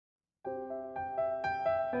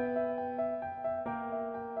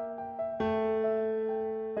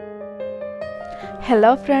Hello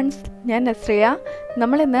friends, ഞാൻ നസ്രിയ.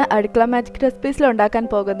 നമ്മളിന്ന് അടുക്കള മാജിക് റെസിപ്പീസിൽ ഉണ്ടാക്കാൻ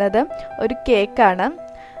പോകുന്നത് ഒരു കേക്കാണ്.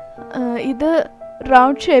 ഇത്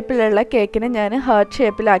റൗണ്ട് ഷേപ്പിലുള്ള കേക്കിനെ ഞാൻ ഹാർട്ട്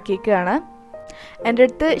ഷേപ്പിലാക്കിയിരിക്കുകയാണ്. എൻ്റെ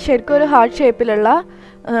അടുത്ത് ശരിക്കും ഒരു ഹാർട്ട് ഷേപ്പിലുള്ള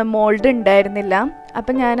മോൾഡ് ഉണ്ടായിരുന്നില്ല.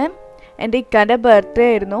 അപ്പം ഞാൻ എൻ്റെ ഇക്കാൻ്റെ ബർത്ത്ഡേ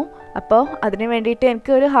ആയിരുന്നു. അപ്പോൾ അതിന് വേണ്ടിയിട്ട്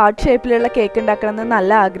എനിക്ക് ഒരു ഹാർട്ട് ഷേപ്പിലുള്ള കേക്ക് ഉണ്ടാക്കണമെന്ന്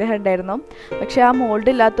നല്ല ആഗ്രഹം ഉണ്ടായിരുന്നു. പക്ഷേ ആ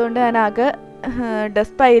മോൾഡ് ഇല്ലാത്തതുകൊണ്ട് ഞാൻ ആകെ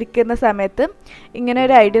ഡെസ്പായിരിക്കുന്ന സമയത്ത് ഇങ്ങനെ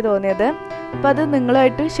ഒരു ഐഡിയ തോന്നിയത്. അപ്പോൾ അത്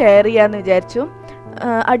നിങ്ങളുമായിട്ട് ഷെയർ ചെയ്യാമെന്ന് വിചാരിച്ചു.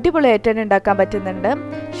 അടിപൊളിയായിട്ട് തന്നെ ഉണ്ടാക്കാൻ പറ്റുന്നുണ്ട്.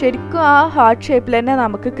 ശരിക്കും ആ ഹാർട്ട് ഷേപ്പിൽ തന്നെ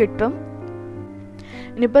നമുക്ക് കിട്ടും.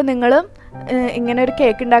 ഇനിയിപ്പോൾ നിങ്ങൾ ഇങ്ങനെ ഒരു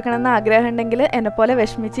കേക്ക് ഉണ്ടാക്കണമെന്ന് ആഗ്രഹം ഉണ്ടെങ്കിൽ എന്നെപ്പോലെ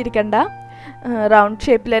വിഷമിച്ചിരിക്കണ്ട. റൗണ്ട്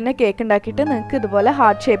ഷേപ്പിൽ തന്നെ കേക്ക് ഉണ്ടാക്കിയിട്ട് നിങ്ങൾക്ക് ഇതുപോലെ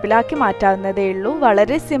ഹാർട്ട് ഷേപ്പിലാക്കി മാറ്റാവുന്നതേ ഉള്ളൂ.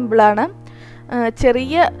 വളരെ സിമ്പിളാണ്.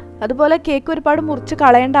 അതുപോലെ കേക്ക് ഒരുപാട് മുറിച്ച്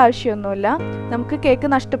കളയേണ്ട ആവശ്യമൊന്നുമില്ല. നമുക്ക് കേക്ക്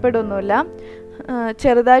നഷ്ടപ്പെടുമൊന്നുമില്ല.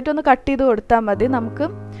 ചെറുതായിട്ടൊന്ന് കട്ട് ചെയ്ത് കൊടുത്താൽ മതി. നമുക്ക്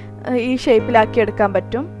ഈ ഷേപ്പിലാക്കി എടുക്കാൻ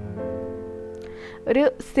പറ്റും. ഒരു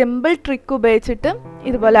സിമ്പിൾ ട്രിക്ക് ഉപയോഗിച്ചിട്ട്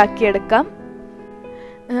ഇതുപോലെ ആക്കിയെടുക്കാം.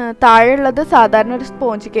 താഴെയുള്ളത് സാധാരണ ഒരു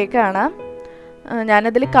സ്പോഞ്ച് കേക്കാണ്.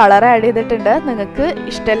 ഞാനതിൽ കളർ ആഡ് ചെയ്തിട്ടുണ്ട്. നിങ്ങൾക്ക്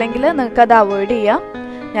ഇഷ്ടമല്ലെങ്കിൽ നിങ്ങൾക്കത് അവോയ്ഡ് ചെയ്യാം.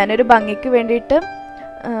 ഞാനൊരു ഭംഗിക്ക് വേണ്ടിയിട്ട്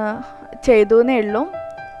ചെയ്തു എന്നേ ഉള്ളൂ.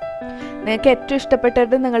 നിങ്ങൾക്ക് ഏറ്റവും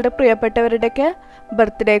ഇഷ്ടപ്പെട്ടത് നിങ്ങളുടെ പ്രിയപ്പെട്ടവരുടെയൊക്കെ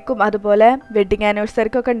ബർത്ത്ഡേക്കും അതുപോലെ വെഡ്ഡിങ്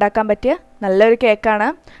ആനിവേഴ്സറിക്കൊക്കെ ഉണ്ടാക്കാൻ പറ്റിയ നല്ലൊരു കേക്കാണ്.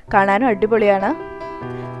 കാണാനും അടിപൊളിയാണ്.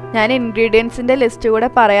 ഞാൻ ഇൻഗ്രീഡിയൻസിൻ്റെ ലിസ്റ്റ് കൂടെ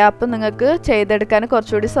പറയാം. അപ്പം നിങ്ങൾക്ക് ചെയ്തെടുക്കാൻ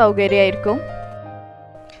കുറച്ചുകൂടി സൗകര്യമായിരിക്കും.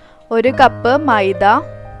 1 കപ്പ് മൈദ,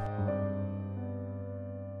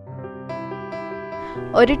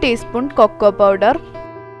 1 teaspoon cocoa powder,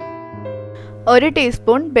 1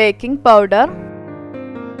 teaspoon baking powder,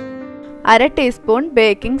 1/2 teaspoon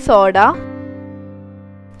baking soda,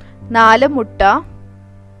 4 മുട്ട,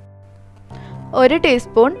 1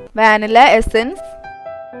 ടീസ്പൂൺ വാനില എസൻസ്,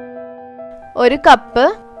 1 കപ്പ്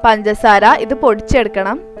പഞ്ചസാര. ഇത്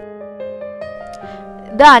പൊടിച്ചെടുക്കണം.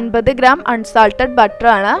 ഇത് 50 ഗ്രാം അൺസാൾട്ടഡ് ബട്ടർ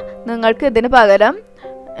ആണ്. നിങ്ങൾക്ക് ഇതിന് പകരം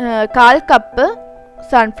 1/4 കപ്പ്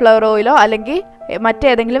സൺഫ്ലവർ ഓയിലോ അല്ലെങ്കിൽ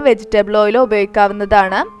മറ്റേതെങ്കിലും വെജിറ്റബിൾ ഓയിലോ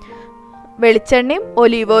ഉപയോഗിക്കാവുന്നതാണ്. വെളിച്ചെണ്ണയും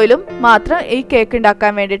ഒലീവ് ഓയിലും മാത്രം ഈ കേക്ക്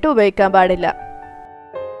ഉണ്ടാക്കാൻ വേണ്ടിയിട്ട് ഉപയോഗിക്കാൻ പാടില്ല.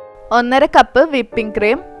 1/2 കപ്പ് വിപ്പിംഗ്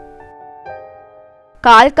ക്രീം,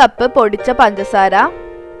 1/4 കപ്പ് പൊടിച്ച പഞ്ചസാര,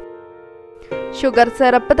 ഷുഗർ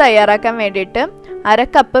സിറപ്പ് തയ്യാറാക്കാൻ വേണ്ടിയിട്ട് 1/2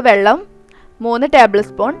 കപ്പ് വെള്ളം, 3 ടേബിൾ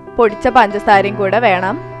സ്പൂൺ പൊടിച്ച പഞ്ചസാരയും കൂടെ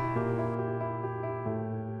വേണം.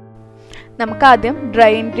 നമുക്ക് ആദ്യം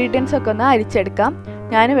ഡ്രൈ ഇൻഗ്രീഡിയൻസ് ഒക്കെ ഒന്ന് അരിച്ചെടുക്കാം.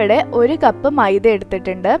 ഞാനിവിടെ 1 കപ്പ് മൈദ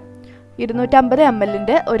എടുത്തിട്ടുണ്ട്. 250 ml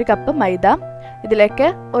 1 കപ്പ് മൈദ. ഇതിലേക്ക്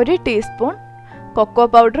 1 ടീസ്പൂൺ കൊക്കോ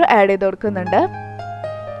പൗഡർ ആഡ് ചെയ്ത് കൊടുക്കുന്നുണ്ട്.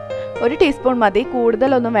 1 ടീസ്പൂൺ മതി,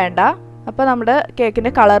 കൂടുതലൊന്നും വേണ്ട. അപ്പോൾ നമ്മുടെ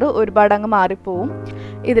കേക്കിൻ്റെ കളറ് ഒരുപാട് അങ്ങ് മാറിപ്പോവും.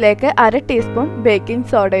 ഇതിലേക്ക് 1/2 ടീസ്പൂൺ ബേക്കിംഗ്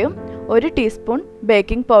സോഡയും 1 ടീസ്പൂൺ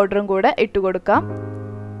ബേക്കിംഗ് പൗഡറും കൂടെ ഇട്ട് കൊടുക്കാം.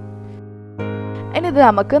 ഇനി ഇത്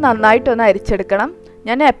നമുക്ക് നന്നായിട്ടൊന്ന് അരിച്ചെടുക്കണം.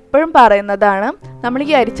 ഞാൻ എപ്പോഴും പറയുന്നതാണ്, നമ്മൾ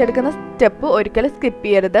ഈ അരിച്ചെടുക്കുന്ന സ്റ്റെപ്പ് ഒരിക്കലും സ്കിപ്പ്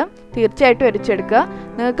ചെയ്യരുത്. തീർച്ചയായിട്ടും അരിച്ചെടുക്കുക.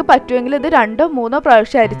 നിങ്ങൾക്ക് പറ്റുമെങ്കിൽ ഇത് 2 or 3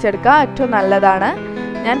 പ്രാവശ്യം അരിച്ചെടുക്കുക. ഏറ്റവും നല്ലതാണ്.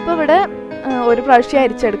 ഞാനിപ്പോൾ ഇവിടെ 1 പ്രാവശ്യം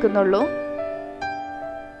അരിച്ചെടുക്കുന്നുള്ളൂ.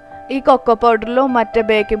 ഈ കൊക്കോ പൗഡറിലും മറ്റേ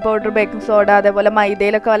ബേക്കിംഗ് പൗഡർ, ബേക്കിംഗ് സോഡ, അതേപോലെ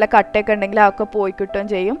മൈദയിലൊക്കെ വല്ല കട്ടയൊക്കെ ഉണ്ടെങ്കിൽ അതൊക്കെ പോയി കിട്ടുകയും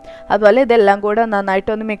ചെയ്യും. അതുപോലെ ഇതെല്ലാം കൂടെ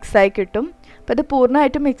നന്നായിട്ടൊന്ന് മിക്സായി കിട്ടും. അപ്പോൾ ഇത്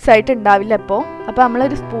പൂർണ്ണമായിട്ടും മിക്സായിട്ട് ഉണ്ടാവില്ല. അപ്പോൾ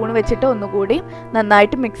നമ്മളൊരു സ്പൂൺ വെച്ചിട്ട് ഒന്നുകൂടി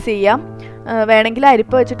നന്നായിട്ട് മിക്സ് ചെയ്യാം. വേണമെങ്കിൽ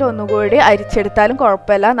അരിപ്പ വെച്ചിട്ട് ഒന്നുകൂടി അരിച്ചെടുത്താലും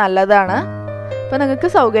കുഴപ്പമില്ല, നല്ലതാണ്. അപ്പോൾ നിങ്ങൾക്ക്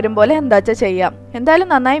സൗകര്യം പോലെ എന്താ വെച്ചാൽ ചെയ്യാം. എന്തായാലും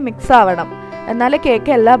നന്നായി മിക്സ് ആവണം, എന്നാലേ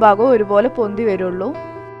കേക്ക് എല്ലാ ഭാഗവും ഒരുപോലെ പൊന്തി വരുള്ളൂ.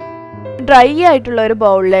 ഡ്രൈ ആയിട്ടുള്ള ഒരു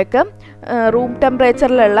ബൗളിലേക്ക് റൂം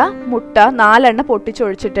ടെമ്പറേച്ചറിലുള്ള മുട്ട 4 എണ്ണം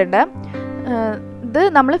പൊട്ടിച്ചൊഴിച്ചിട്ടുണ്ട്. ഇത്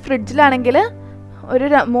നമ്മൾ ഫ്രിഡ്ജിലാണെങ്കിൽ ഒരു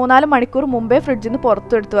 3-4 മണിക്കൂർ മുമ്പേ ഫ്രിഡ്ജിൽ നിന്ന്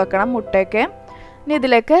പുറത്തെടുത്ത് വെക്കണം മുട്ടയൊക്കെ. ഇനി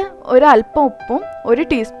ഇതിലേക്ക് അല്പം ഉപ്പും 1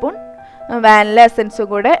 ടീസ്പൂൺ വാനില എസൻസും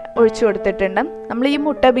കൂടെ ഒഴിച്ചു കൊടുത്തിട്ടുണ്ട്. നമ്മൾ ഈ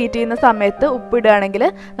മുട്ട ബീറ്റ് ചെയ്യുന്ന സമയത്ത് ഉപ്പിടുകയാണെങ്കിൽ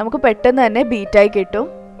നമുക്ക് പെട്ടെന്ന് തന്നെ ബീറ്റായി കിട്ടും.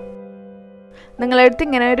 നിങ്ങളുടെ അടുത്ത്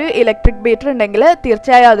ഇങ്ങനെ ഒരു ഇലക്ട്രിക് ബീറ്റർ ഉണ്ടെങ്കിൽ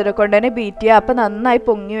തീർച്ചയായും അതിനെ കൊണ്ട് തന്നെ ബീറ്റ് ചെയ്യുക. അപ്പോൾ നന്നായി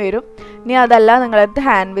പൊങ്ങി വരും. ഇനി അതല്ല നിങ്ങളുടെ അടുത്ത്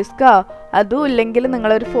ഹാൻഡ് വിസ്കോ അതും ഇല്ലെങ്കിൽ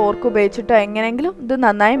നിങ്ങളൊരു ഫോർക്ക് ഉപയോഗിച്ചിട്ടോ എങ്ങനെയെങ്കിലും ഇത്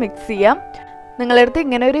നന്നായി മിക്സ് ചെയ്യാം. നിങ്ങളുടെ അടുത്ത്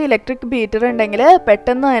ഇങ്ങനെ ഒരു ഇലക്ട്രിക് ബീറ്റർ ഉണ്ടെങ്കിൽ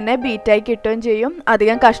പെട്ടെന്ന് തന്നെ ബീറ്റായി കിട്ടുകയും ചെയ്യും.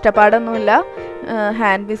 അധികം കഷ്ടപ്പാടൊന്നുമില്ല.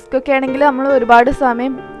 ഹാൻഡ് വിസ്കൊക്കെ ആണെങ്കിൽ നമ്മൾ ഒരുപാട്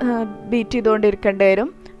സമയം ബീറ്റ് ചെയ്തുകൊണ്ടിരിക്കേണ്ടി വരും.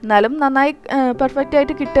 എന്നാലും നന്നായി പെർഫെക്റ്റ്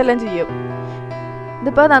ആയിട്ട് കിട്ടുകയെല്ലാം ചെയ്യും.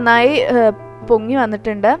 ഇതിപ്പോൾ നന്നായി പൊങ്ങി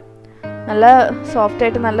വന്നിട്ടുണ്ട്. നല്ല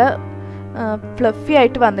സോഫ്റ്റായിട്ട് നല്ല ഫ്ലഫി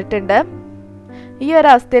ആയിട്ട് വന്നിട്ടുണ്ട്. ഈ ഒരു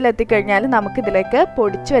അവസ്ഥയിൽ എത്തിക്കഴിഞ്ഞാൽ നമുക്കിതിലേക്ക്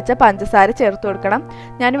പൊടിച്ചു വെച്ച പഞ്ചസാര ചേർത്ത് കൊടുക്കണം.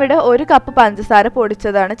 ഞാനിവിടെ 1 കപ്പ് പഞ്ചസാര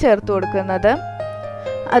പൊടിച്ചതാണ് ചേർത്ത് കൊടുക്കുന്നത്.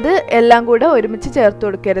 അത് എല്ലാം കൂടെ ഒരുമിച്ച് ചേർത്ത്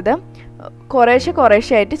കൊടുക്കരുത്.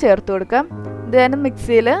 കുറേശ്ശെ ആയിട്ട് ചേർത്ത് കൊടുക്കാം. ഇത് ഞാൻ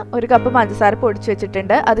മിക്സിയിൽ 1 കപ്പ് പഞ്ചസാര പൊടിച്ച്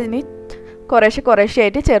വെച്ചിട്ടുണ്ട്. അതിനി കുറേശ്ശെ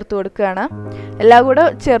ആയിട്ട് ചേർത്ത് കൊടുക്കുകയാണ്. എല്ലാം കൂടെ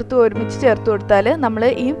ഒരുമിച്ച് ചേർത്ത് കൊടുത്താൽ നമ്മൾ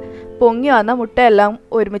ഈ പൊങ്ങി വന്ന മുട്ട എല്ലാം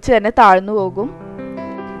ഒരുമിച്ച് തന്നെ താഴ്ന്നു പോകും.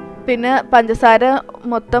 പിന്നെ പഞ്ചസാര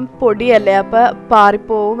മൊത്തം പൊടിയല്ലേ, അപ്പോൾ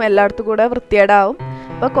പാറിപ്പോവും, എല്ലായിടത്തും കൂടെ വൃത്തികേടാവും.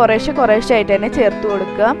 അപ്പോൾ കുറേശ്ശെ ആയിട്ട് തന്നെ ചേർത്ത്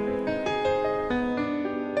കൊടുക്കുക.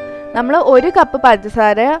 നമ്മൾ 1 കപ്പ്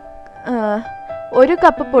പഞ്ചസാര 1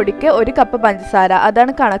 കപ്പ് പൊടിക്ക് 1 കപ്പ് പഞ്ചസാര,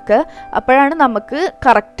 അതാണ് കണക്ക്. അപ്പോഴാണ് നമുക്ക്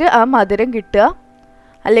കറക്റ്റ് ആ മധുരം കിട്ടുക.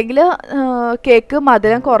 അല്ലെങ്കിൽ കേക്ക്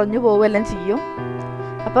മധുരം കുറഞ്ഞു പോവുകയെല്ലാം ചെയ്യും.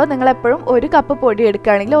 അപ്പോൾ നിങ്ങളെപ്പോഴും 1 കപ്പ് പൊടി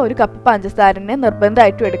എടുക്കുകയാണെങ്കിൽ 1 കപ്പ് പഞ്ചസാരനെ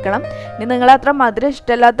നിർബന്ധമായിട്ടും എടുക്കണം. ഇനി നിങ്ങളത്ര മധുരം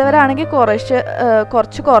ഇഷ്ടമില്ലാത്തവരാണെങ്കിൽ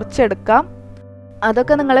കുറച്ചെടുക്കാം.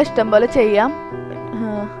 അതൊക്കെ നിങ്ങളെ ഇഷ്ടം പോലെ ചെയ്യാം.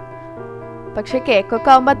 പക്ഷേ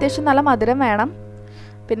കേക്കൊക്കെ ആകുമ്പോൾ അത്യാവശ്യം നല്ല മധുരം വേണം.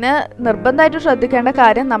 പിന്നെ നിർബന്ധമായിട്ട് ശ്രദ്ധിക്കേണ്ട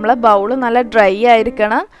കാര്യം, നമ്മളെ ബൗൾ നല്ല ഡ്രൈ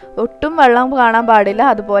ആയിരിക്കണം, ഒട്ടും വെള്ളം കാണാൻ പാടില്ല.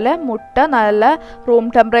 അതുപോലെ മുട്ട നല്ല റൂം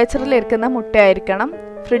ടെമ്പറേച്ചറിൽ ഇരിക്കുന്ന മുട്ടയായിരിക്കണം.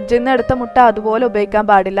 ഫ്രിഡ്ജിൽ നിന്ന് എടുത്ത മുട്ട അതുപോലെ ഉപയോഗിക്കാൻ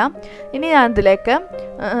പാടില്ല. ഇനി ഞാൻ ഇതിലേക്ക്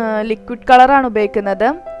ലിക്വിഡ് കളറാണ് ഉപയോഗിക്കുന്നത്.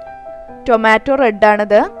 ടൊമാറ്റോ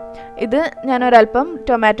റെഡാണിത്. ഇത് ഞാൻ ഒരല്പം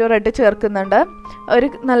ടൊമാറ്റോ റെഡ് ചേർക്കുന്നുണ്ട്,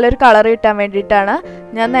 നല്ലൊരു കളർ കിട്ടാൻ വേണ്ടിയിട്ടാണ്.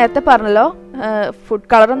 ഞാൻ നേരത്തെ പറഞ്ഞല്ലോ, ഫുഡ്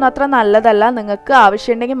കളറൊന്നും അത്ര നല്ലതല്ല, നിങ്ങൾക്ക്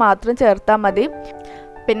ആവശ്യമുണ്ടെങ്കിൽ മാത്രം ചേർത്താൽ മതി.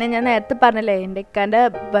 പിന്നെ ഞാൻ നേരത്തെ പറഞ്ഞില്ലേ, എൻ്റെ ഇക്കാൻ്റെ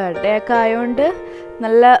ബർത്ത്ഡേ ഒക്കെ ആയതുകൊണ്ട്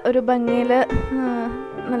നല്ല ഒരു ഭംഗിയിൽ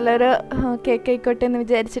നല്ലൊരു കേക്ക് ആയിക്കോട്ടെ എന്ന്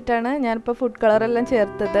വിചാരിച്ചിട്ടാണ് ഞാനിപ്പോൾ ഫുഡ് കളറെല്ലാം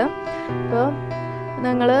ചേർത്തത്. അപ്പോൾ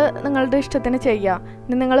നിങ്ങളുടെ ഇഷ്ടത്തിന് ചെയ്യാം.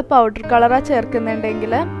 ഇനി നിങ്ങൾ പൗഡർ കളറാണ്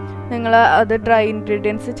ചേർക്കുന്നുണ്ടെങ്കിൽ നിങ്ങൾ അത് ഡ്രൈ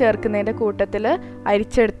ഇൻഗ്രീഡിയൻസ് ചേർക്കുന്നതിൻ്റെ കൂട്ടത്തിൽ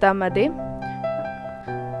അരിച്ചെടുത്താൽ മതി.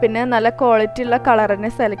 പിന്നെ നല്ല ക്വാളിറ്റി ഉള്ള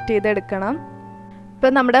കളറിനെ സെലക്ട് ചെയ്തെടുക്കണം.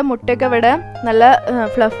 ഇപ്പം നമ്മുടെ മുട്ടയൊക്കെ ഇവിടെ നല്ല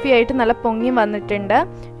ഫ്ലഫി ആയിട്ട് നല്ല പൊങ്ങി വന്നിട്ടുണ്ട്.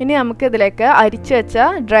 ഇനി നമുക്ക് ഇതിലേക്ക് അരിച്ച് വെച്ച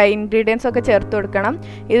ഡ്രൈ ഇൻഗ്രീഡിയൻസ് ഒക്കെ ചേർത്ത് കൊടുക്കണം.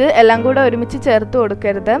 ഇത് എല്ലാം കൂടെ ഒരുമിച്ച് ചേർത്ത്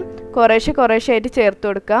കൊടുക്കരുത്, കുറേശ്ശെ ആയിട്ട് ചേർത്ത്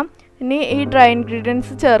കൊടുക്കാം. ഇനി ഈ ഡ്രൈ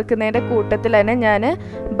ഇൻഗ്രീഡിയൻസ് ചേർക്കുന്നതിൻ്റെ കൂട്ടത്തിൽ തന്നെ ഞാൻ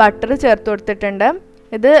ബട്ടർ ചേർത്ത് കൊടുത്തിട്ടുണ്ട്.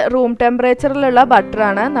 ഇത് റൂം ടെമ്പറേച്ചറിലുള്ള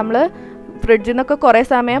ബട്ടറാണ്. നമ്മൾ ഫ്രിഡ്ജിൽ നിന്നൊക്കെ കുറേ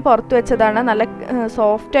സമയം പുറത്ത് വെച്ചതാണ്. നല്ല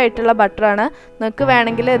സോഫ്റ്റ് ആയിട്ടുള്ള ബട്ടറാണ്. നിങ്ങൾക്ക്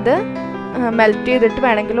വേണമെങ്കിൽ ഇത് മെൽറ്റ് ചെയ്തിട്ട്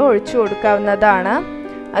വേണമെങ്കിലും ഒഴിച്ചു കൊടുക്കാവുന്നതാണ്.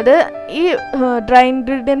 അത് ഈ ഡ്രൈ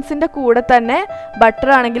ഇൻഗ്രീഡിയൻസിൻ്റെ കൂടെ തന്നെ ബട്ടർ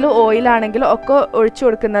ആണെങ്കിലും ഓയിലാണെങ്കിലും ഒക്കെ ഒഴിച്ചു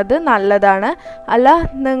കൊടുക്കുന്നത് നല്ലതാണ്. അല്ല,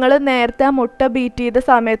 നിങ്ങൾ നേരത്തെ ആ മുട്ട ബീറ്റ് ചെയ്ത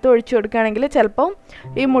സമയത്ത് ഒഴിച്ചു കൊടുക്കുകയാണെങ്കിൽ ചിലപ്പോൾ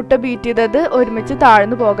ഈ മുട്ട ബീറ്റ് ചെയ്തത് ഒരുമിച്ച്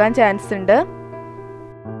താഴ്ന്നു പോകാൻ ചാൻസ് ഉണ്ട്.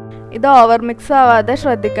 ഇത് ഓവർ മിക്സ് ആവാതെ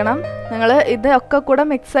ശ്രദ്ധിക്കണം. നിങ്ങൾ ഇതൊക്കെ കൂടെ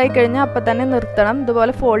മിക്സ് ആയി കഴിഞ്ഞാൽ അപ്പം തന്നെ നിർത്തണം.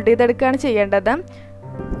 ഇതുപോലെ ഫോൾഡ് ചെയ്തെടുക്കുകയാണ് ചെയ്യേണ്ടത്.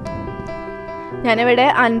 ഞാനിവിടെ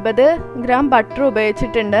 50 ഗ്രാം ബട്ടർ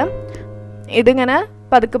ഉപയോഗിച്ചിട്ടുണ്ട്. ഇതിങ്ങനെ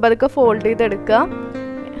പതുക്കെ ഫോൾഡ് ചെയ്തെടുക്കുക.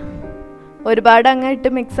 ഒരുപാട് അങ്ങ് ഇട്ട്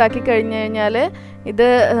മിക്സാക്കി കഴിഞ്ഞ് കഴിഞ്ഞാൽ ഇത്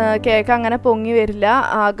കേക്ക് അങ്ങനെ പൊങ്ങി വരില്ല,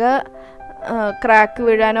 ആകെ ക്രാക്ക്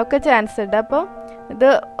വീഴാനൊക്കെ ചാൻസ് ഉണ്ട്. അപ്പോൾ ഇത്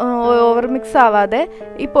ഓവർ മിക്സ് ആവാതെ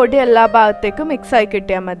ഈ പൊടി എല്ലാ ഭാഗത്തേക്കും മിക്സായി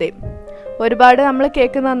കിട്ടിയാൽ മതി. ഒരുപാട് നമ്മൾ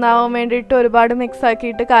കേക്ക് നന്നാവാൻ വേണ്ടിയിട്ട് ഒരുപാട് മിക്സ്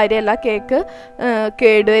ആക്കിയിട്ട് കാര്യമല്ല, കേക്ക്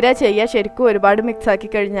കേടുവരിക ചെയ്യുക ശരിക്കും ഒരുപാട് മിക്സ് ആക്കി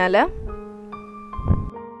കഴിഞ്ഞാൽ.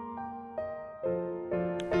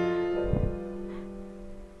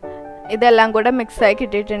 ഇതെല്ലാം കൂടെ മിക്സായി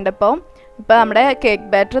കിട്ടിയിട്ടുണ്ട്. ഇപ്പോൾ നമ്മുടെ കേക്ക്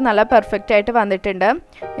ബാറ്റർ നല്ല പെർഫെക്റ്റ് ആയിട്ട് വന്നിട്ടുണ്ട്.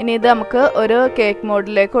 ഇനി ഇത് നമുക്ക് ഒരു കേക്ക്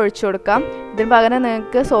മോഡിലേക്ക് ഒഴിച്ചു കൊടുക്കാം. ഇതിന് പകരം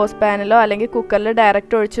നിങ്ങൾക്ക് സോസ് പാനിലോ അല്ലെങ്കിൽ കുക്കറിൽ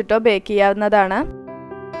ഡയറക്റ്റ് ഒഴിച്ചിട്ടോ ബേക്ക് ചെയ്യാവുന്നതാണ്.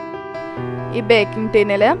 ഈ ബേക്കിംഗ്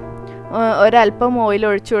ടിന്നിൽ ഒരല്പം ഓയിൽ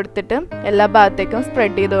ഒഴിച്ചു കൊടുത്തിട്ട് എല്ലാ ഭാഗത്തേക്കും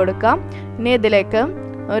സ്പ്രെഡ് ചെയ്ത് കൊടുക്കാം. ഇനി ഇതിലേക്ക്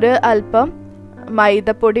ഒരു അല്പം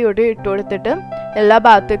മൈദപ്പൊടി കൂടി ഇട്ട് കൊടുത്തിട്ട് എല്ലാ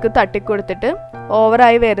ഭാഗത്തേക്കും തട്ടിക്കൊടുത്തിട്ട്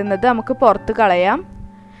ഓവറായി വരുന്നത് നമുക്ക് പുറത്ത് കളയാം.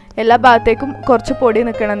 എല്ലാ ഭാഗത്തേക്കും കുറച്ച് പൊടി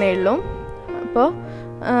നിൽക്കണമെന്നേ ഉള്ളൂ. അപ്പോൾ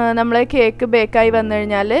നമ്മൾ കേക്ക് ബേക്കായി വന്നു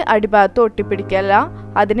കഴിഞ്ഞാൽ അടിഭാഗത്ത് ഒട്ടിപ്പിടിക്കല്ല,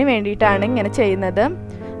 അതിന് വേണ്ടിയിട്ടാണ് ഇങ്ങനെ ചെയ്യുന്നത്.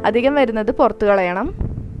 അധികം വരുന്നത് പുറത്ത് കളയണം.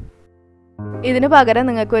 ഇതിന് പകരം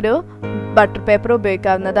നിങ്ങൾക്കൊരു ബട്ടർ പേപ്പർ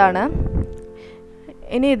ഉപയോഗിക്കാവുന്നതാണ്.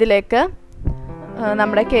 ഇനി ഇതിലേക്ക്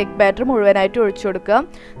നമ്മുടെ കേക്ക് ബാറ്റർ മുഴുവനായിട്ട് ഒഴിച്ചു കൊടുക്കുക.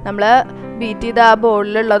 നമ്മൾ ബീറ്റ് ചെയ്ത ആ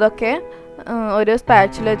ബോളിലുള്ളതൊക്കെ ഒരു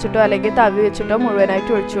സ്പാച്ചിൽ വെച്ചിട്ടോ അല്ലെങ്കിൽ തവി വെച്ചിട്ടോ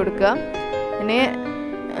മുഴുവനായിട്ട് ഒഴിച്ചു കൊടുക്കുക. ഇനി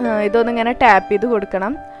ഇതൊന്നിങ്ങനെ ടാപ്പ് ചെയ്ത്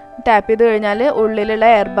കൊടുക്കണം. ടാപ്പ് ചെയ്ത് കഴിഞ്ഞാൽ ഉള്ളിലുള്ള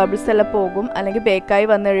എയർ ബബിൾസ് എല്ലാം പോകും, അല്ലെങ്കിൽ ബേക്കായി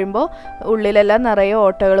വന്നു കഴിയുമ്പോൾ ഉള്ളിലെല്ലാം നിറയെ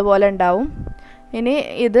ഓട്ടകൾ പോലെ ഉണ്ടാവും. ഇനി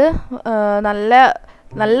ഇത്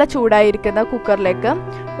നല്ല ചൂടായിരിക്കുന്ന കുക്കറിലേക്ക്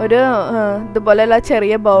ഒരു ഇതുപോലെയുള്ള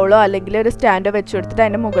ചെറിയ ബൗളോ അല്ലെങ്കിൽ ഒരു സ്റ്റാൻഡോ വെച്ച് കൊടുത്തിട്ട്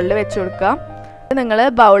അതിൻ്റെ മുകളിൽ വെച്ച് കൊടുക്കുക. നിങ്ങൾ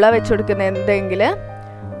ബൗളോ വെച്ച് കൊടുക്കുന്നതെങ്കിൽ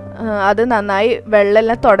അത് നന്നായി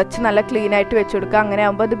വെള്ളമെല്ലാം തുടച്ച് നല്ല ക്ലീനായിട്ട് വെച്ച് കൊടുക്കുക. അങ്ങനെ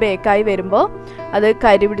ആകുമ്പോൾ അത് ബേക്കായി വരുമ്പോൾ അത്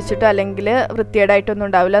കരി പിടിച്ചിട്ടോ അല്ലെങ്കിൽ വൃത്തികേടായിട്ടൊന്നും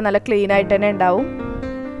ഉണ്ടാവില്ല, നല്ല ക്ലീനായിട്ട് തന്നെ ഉണ്ടാവും.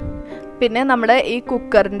 പിന്നെ നമ്മുടെ ഈ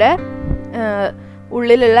കുക്കറിൻ്റെ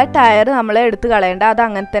ഉള്ളിലുള്ള ടയർ നമ്മൾ എടുത്ത് കളയണ്ട, അത്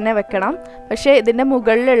അങ്ങനെ തന്നെ വെക്കണം. പക്ഷേ ഇതിൻ്റെ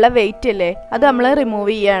മുകളിലുള്ള വെയിറ്റ് ഇല്ലേ, അത് നമ്മൾ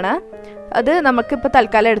റിമൂവ് ചെയ്യാണ്. അത് നമുക്കിപ്പോൾ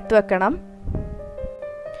തൽക്കാലം എടുത്ത് വെക്കണം.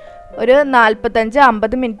 ഒരു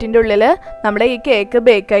 45-50 മിനിറ്റിൻ്റെ ഉള്ളിൽ നമ്മുടെ ഈ കേക്ക്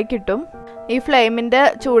ബേക്കായി കിട്ടും. ഈ ഫ്ലെയിമിൻ്റെ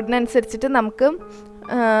ചൂടിനനുസരിച്ചിട്ട് നമുക്ക്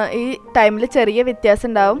ഈ ടൈമിൽ ചെറിയ വ്യത്യാസം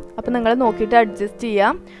ഉണ്ടാവും. അപ്പോൾ നിങ്ങൾ നോക്കിയിട്ട് അഡ്ജസ്റ്റ്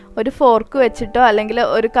ചെയ്യാം. ഒരു ഫോർക്ക് വെച്ചിട്ടോ അല്ലെങ്കിൽ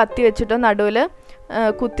ഒരു കത്തി വെച്ചിട്ടോ നടുവിൽ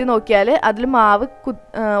കുത്തി നോക്കിയാൽ അതിൽ മാവ്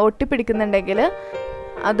ഒട്ടിപ്പിടിക്കുന്നുണ്ടെങ്കിൽ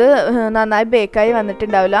അത് നന്നായി ബേക്കായി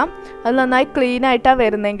വന്നിട്ടുണ്ടാവില്ല. അത് നന്നായി ക്ലീൻ ആയിട്ടാണ്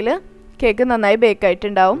വരുന്നെങ്കിൽ കേക്ക് നന്നായി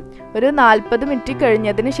ബേക്കായിട്ടുണ്ടാവും. ഒരു 40 മിനിറ്റ്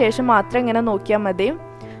കഴിഞ്ഞതിന് ശേഷം മാത്രം ഇങ്ങനെ നോക്കിയാൽ മതി.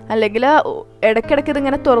 അല്ലെങ്കിൽ ഇടയ്ക്കിടയ്ക്ക്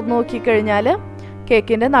ഇതിങ്ങനെ തുറന്നു നോക്കിക്കഴിഞ്ഞാൽ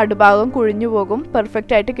കേക്കിൻ്റെ നടുഭാഗം കുഴിഞ്ഞു പോകും,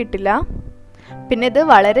 പെർഫെക്റ്റ് ആയിട്ട് കിട്ടില്ല. പിന്നെ ഇത്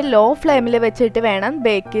വളരെ ലോ ഫ്ലെയിമിൽ വെച്ചിട്ട് വേണം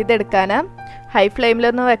ബേക്ക് ചെയ്തെടുക്കാൻ. ഹൈ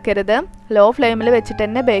ഫ്ലെയിമിലൊന്നും വെക്കരുത്, ലോ ഫ്ലെയിമിൽ വെച്ചിട്ട്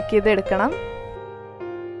തന്നെ ബേക്ക് ചെയ്തെടുക്കണം.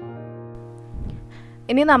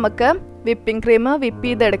 ഇനി നമുക്ക് വിപ്പിംഗ് ക്രീം വിപ്പ്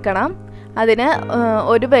ചെയ്തെടുക്കണം. അതിന്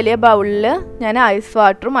ഒരു വലിയ ബൗളിൽ ഞാൻ ഐസ്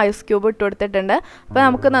വാട്ടറും ഐസ് ക്യൂബും ഇട്ട് കൊടുത്തിട്ടുണ്ട്. അപ്പോൾ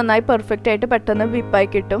നമുക്ക് നന്നായി പെർഫെക്റ്റ് ആയിട്ട് പെട്ടെന്ന് വിപ്പായി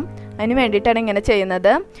കിട്ടും. അതിന് വേണ്ടിയിട്ടാണ് ഇങ്ങനെ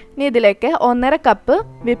ചെയ്യുന്നത്. ഇനി ഇതിലേക്ക് 1.5 കപ്പ്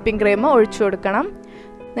വിപ്പിംഗ് ക്രീം ഒഴിച്ചു കൊടുക്കണം.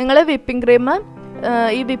 നിങ്ങൾ വിപ്പിംഗ് ക്രീം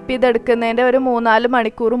ഈ വിപ്പ് ചെയ്തെടുക്കുന്നതിൻ്റെ ഒരു 3-4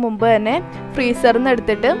 മണിക്കൂർ മുമ്പ് തന്നെ ഫ്രീസറിൽ നിന്ന്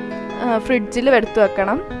എടുത്തിട്ട് ഫ്രിഡ്ജിൽ എടുത്ത്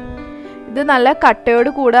വെക്കണം. ഇത് നല്ല കട്ടയോട്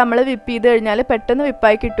കൂടെ നമ്മൾ വിപ്പ് ചെയ്ത് കഴിഞ്ഞാൽ പെട്ടെന്ന്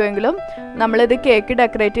വിപ്പായി കിട്ടുമെങ്കിലും നമ്മളിത് കേക്ക്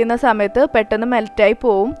ഡെക്കറേറ്റ് ചെയ്യുന്ന സമയത്ത് പെട്ടെന്ന് മെൽറ്റായി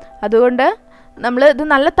പോവും. അതുകൊണ്ട് നമ്മൾ ഇത്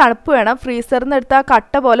നല്ല തണുപ്പ് വേണം. ഫ്രീസറിൽ നിന്ന് എടുത്താൽ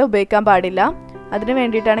കട്ട പോലെ ഉപയോഗിക്കാൻ പാടില്ല. അതിന്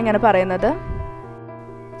വേണ്ടിയിട്ടാണ് ഇങ്ങനെ പറയുന്നത്.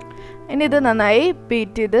 ഇനി ഇത് നന്നായി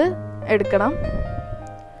ബീറ്റ് ചെയ്ത് എടുക്കണം.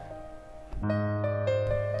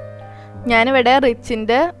 ഞാനിവിടെ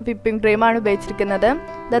റിച്ചിൻ്റെ വിപ്പിംഗ് ക്രീമാണ് ഉപയോഗിച്ചിരിക്കുന്നത്.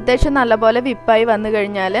 ഇത് അത്യാവശ്യം നല്ലപോലെ വിപ്പായി വന്നു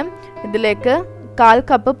കഴിഞ്ഞാൽ ഇതിലേക്ക് 1/4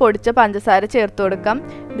 കപ്പ് പൊടിച്ച പഞ്ചസാര ചേർത്ത് കൊടുക്കാം.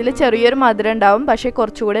 ഇതിൽ ചെറിയൊരു മധുരം ഉണ്ടാവും, പക്ഷേ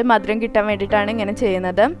കുറച്ചുകൂടി മധുരം കിട്ടാൻ വേണ്ടിയിട്ടാണ് ഇങ്ങനെ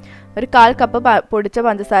ചെയ്യുന്നത്. ഒരു 1/4 കപ്പ് പൊടിച്ച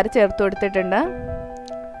പഞ്ചസാര ചേർത്ത് കൊടുത്തിട്ടുണ്ട്.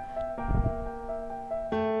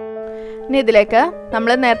 ഇനി ഇതിലേക്ക്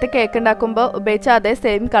നമ്മൾ നേരത്തെ കേക്ക് ഉണ്ടാക്കുമ്പോൾ ഉപയോഗിച്ച അതേ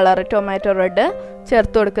സെയിം കളർ ടൊമാറ്റോ റെഡ്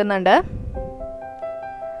ചേർത്ത് കൊടുക്കുന്നുണ്ട്.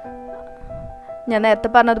 ഞാൻ നേരത്തെ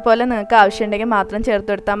പറഞ്ഞതുപോലെ നിങ്ങൾക്ക് ആവശ്യമുണ്ടെങ്കിൽ മാത്രം ചേർത്ത്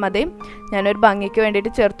കൊടുത്താൽ മതി. ഞാനൊരു ഭംഗിക്ക്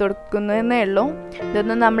വേണ്ടിയിട്ട് ചേർത്ത് കൊടുക്കുന്നതേ ഉള്ളൂ.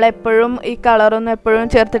 ഇതൊന്നും നമ്മളെപ്പോഴും ഈ കളറൊന്നും എപ്പോഴും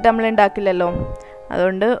ചേർത്തിട്ട് നമ്മൾ ഉണ്ടാക്കില്ലല്ലോ.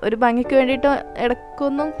 അതുകൊണ്ട് ഒരു ഭംഗിക്ക് വേണ്ടിയിട്ട്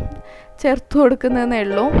ഇടയ്ക്കൊന്നും ചേർത്ത് കൊടുക്കുന്നതേ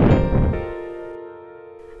ഉള്ളൂ.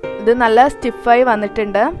 ഇത് നല്ല സ്റ്റിഫായി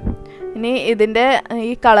വന്നിട്ടുണ്ട്. ഇനി ഇതിൻ്റെ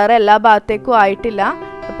ഈ കളർ എല്ലാ ഭാഗത്തേക്കും ആയിട്ടില്ല.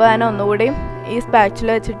 അപ്പോൾ ഞാൻ ഒന്നുകൂടി ഈ സ്പാച്ചിൽ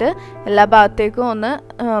വെച്ചിട്ട് എല്ലാ ഭാഗത്തേക്കും ഒന്ന്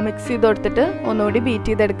മിക്സ് ചെയ്ത് കൊടുത്തിട്ട് ഒന്നുകൂടി ബീറ്റ്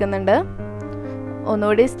ചെയ്തെടുക്കുന്നുണ്ട്.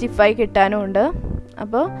 ഒന്നുകൂടി സ്റ്റിഫായി കിട്ടാനും ഉണ്ട്.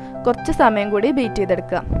 അപ്പോൾ കുറച്ച് സമയം കൂടി ബീറ്റ്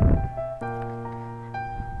ചെയ്തെടുക്കുക.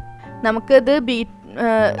 നമുക്കിത്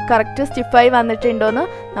കറക്റ്റ് സ്റ്റിഫായി വന്നിട്ടുണ്ടോയെന്ന്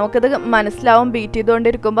നമുക്കിത് മനസ്സിലാവും. ബീറ്റ്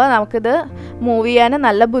ചെയ്തുകൊണ്ടിരിക്കുമ്പോൾ നമുക്കിത് മൂവ് ചെയ്യാൻ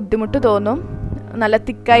നല്ല ബുദ്ധിമുട്ട് തോന്നും, നല്ല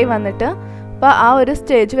തിക്കായി വന്നിട്ട്. അപ്പോൾ ആ ഒരു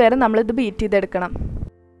സ്റ്റേജ് വരെ നമ്മളിത് ബീറ്റ് ചെയ്തെടുക്കണം.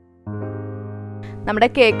 നമ്മുടെ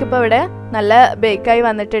കേക്ക് ഇപ്പോൾ ഇവിടെ നല്ല ബേക്കായി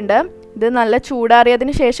വന്നിട്ടുണ്ട്. ഇത് നല്ല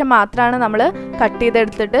ചൂടാറിയതിന് ശേഷം മാത്രമാണ് നമ്മൾ കട്ട്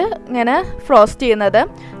ചെയ്തെടുത്തിട്ട് ഇങ്ങനെ ഫ്രോസ്റ്റ് ചെയ്യുന്നത്.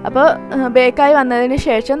 അപ്പോൾ ബേക്കായി വന്നതിന്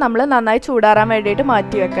ശേഷം നമ്മൾ നന്നായി ചൂടാറാൻ വേണ്ടിയിട്ട്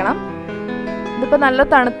മാറ്റി വെക്കണം. ഇതിപ്പോൾ നല്ല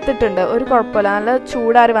തണുത്തിട്ടുണ്ട്, ഒരു കുഴപ്പമില്ല, നല്ല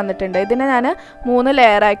ചൂടാറി വന്നിട്ടുണ്ട്. ഇതിനെ ഞാൻ 3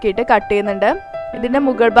 ലെയറാക്കിയിട്ട് കട്ട് ചെയ്യുന്നുണ്ട്. ഇതിൻ്റെ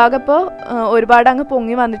മുകൾ ഭാഗം ഇപ്പോൾ ഒരുപാട് അങ്ങ്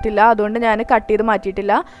പൊങ്ങി വന്നിട്ടില്ല, അതുകൊണ്ട് ഞാൻ കട്ട് ചെയ്ത്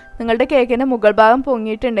മാറ്റിയിട്ടില്ല. നിങ്ങളുടെ കേക്കിൻ്റെ മുകൾ ഭാഗം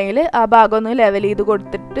പൊങ്ങിയിട്ടുണ്ടെങ്കിൽ ആ ഭാഗം ഒന്ന് ലെവൽ ചെയ്ത്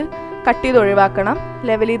കൊടുത്തിട്ട് കട്ട് ചെയ്ത് ഒഴിവാക്കണം,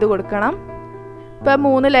 ലെവൽ ചെയ്ത് കൊടുക്കണം. ഇപ്പോൾ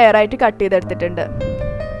 3 ലെയറായിട്ട് കട്ട് ചെയ്തെടുത്തിട്ടുണ്ട്.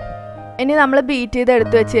 ഇനി നമ്മൾ ബീറ്റ് ചെയ്ത്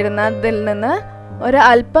എടുത്ത് വെച്ചിരുന്നതിൽ നിന്ന് ഒരു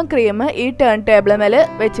അല്പം ക്രീം ഈ ടേൺ ടേബിൾ മേൽ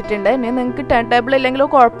വെച്ചിട്ടുണ്ട്. ഇനി നിങ്ങൾക്ക് ടേൺ ടേബിൾ ഇല്ലെങ്കിലും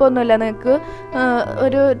കുഴപ്പമൊന്നുമില്ല, നിങ്ങൾക്ക്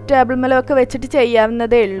ഒരു ടേബിൾ മേലൊക്കെ വെച്ചിട്ട്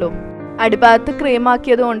ചെയ്യാവുന്നതേ ഉള്ളൂ. അടിഭാഗത്ത് ക്രീം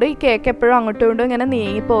ആക്കിയത് കൊണ്ട് ഈ കേക്ക് എപ്പോഴും അങ്ങോട്ടും ഇങ്ങോട്ടും ഇങ്ങനെ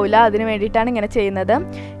നീങ്ങിപ്പോവില്ല. അതിന് വേണ്ടിയിട്ടാണ് ഇങ്ങനെ ചെയ്യുന്നത്.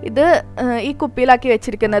 ഇത് ഈ കുപ്പിയിലാക്കി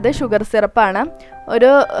വെച്ചിരിക്കുന്നത് ഷുഗർ സിറപ്പാണ്.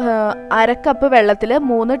 ഒരു 1/2 കപ്പ് വെള്ളത്തിൽ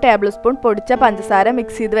 3 ടേബിൾ സ്പൂൺ പൊടിച്ച പഞ്ചസാര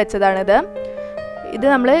മിക്സ് ചെയ്ത് വെച്ചതാണിത്. ഇത്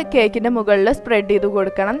നമ്മൾ കേക്കിൻ്റെ മുകളിൽ സ്പ്രെഡ് ചെയ്ത്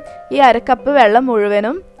കൊടുക്കണം. ഈ 1/2 കപ്പ് വെള്ളം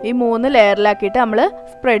മുഴുവനും ഈ 3 ലെയറിലാക്കിയിട്ട് നമ്മൾ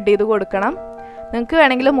സ്പ്രെഡ് ചെയ്ത് കൊടുക്കണം. നിങ്ങൾക്ക്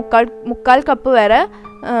വേണമെങ്കിൽ 3/4 കപ്പ് വരെ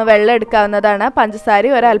വെള്ളം എടുക്കാവുന്നതാണ്.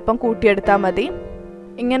 പഞ്ചസാര ഒരല്പം കൂട്ടിയെടുത്താൽ മതി.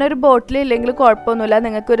 ഇങ്ങനെ ഒരു ബോട്ടിൽ ഇല്ലെങ്കിൽ കുഴപ്പമൊന്നുമില്ല,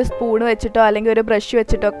 നിങ്ങൾക്കൊരു സ്പൂൺ വെച്ചിട്ടോ അല്ലെങ്കിൽ ഒരു ബ്രഷ്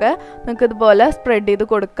വെച്ചിട്ടോ ഒക്കെ നിങ്ങൾക്ക് ഇതുപോലെ സ്പ്രെഡ് ചെയ്ത്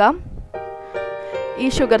കൊടുക്കാം. ഈ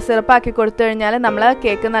ഷുഗർ സിറപ്പ് ആക്കി കൊടുത്തു കഴിഞ്ഞാൽ നമ്മളെ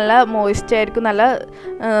കേക്ക് നല്ല മോയിസ്റ്റ് ആയിരിക്കും, നല്ല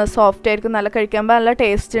സോഫ്റ്റ് ആയിരിക്കും, നല്ല കഴിക്കുമ്പോൾ നല്ല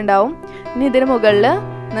ടേസ്റ്റ് ഉണ്ടാവും. ഇനി ഇതിന് മുകളിൽ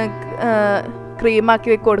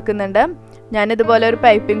ക്രീമാക്കി കൊടുക്കുന്നുണ്ട്. ഞാനിതുപോലെ ഒരു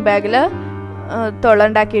പൈപ്പിംഗ് ബാഗിൽ തുള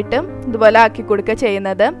ഉണ്ടാക്കിയിട്ട് ഇതുപോലെ ആക്കി കൊടുക്കുക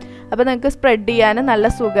ചെയ്യുന്നത്. അപ്പോൾ നിങ്ങൾക്ക് സ്പ്രെഡ് ചെയ്യാൻ നല്ല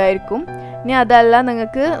സുഖമായിരിക്കും. ഇനി അതല്ല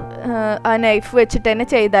നിങ്ങൾക്ക് ആ നൈഫ് വെച്ചിട്ട് തന്നെ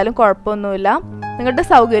ചെയ്താലും കുഴപ്പമൊന്നുമില്ല, നിങ്ങളുടെ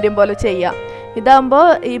സൗകര്യം പോലെ ചെയ്യാം. ഇതാകുമ്പോൾ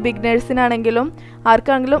ഈ ബിഗിനേഴ്സിനാണെങ്കിലും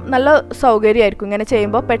ആർക്കാണെങ്കിലും നല്ല സൗകര്യമായിരിക്കും. ഇങ്ങനെ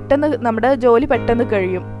ചെയ്യുമ്പോൾ പെട്ടെന്ന് നമ്മുടെ ജോലി പെട്ടെന്ന്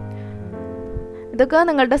കഴിയും. ഇതൊക്കെ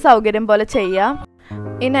നിങ്ങളുടെ സൗകര്യം പോലെ ചെയ്യാം.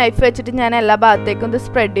 ഈ നൈഫ് വെച്ചിട്ട് ഞാൻ എല്ലാ ഭാഗത്തേക്കും ഇത്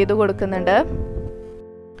സ്പ്രെഡ് ചെയ്ത് കൊടുക്കുന്നുണ്ട്.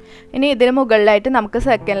 ഇനി ഇതിന് മുകളിലായിട്ട് നമുക്ക്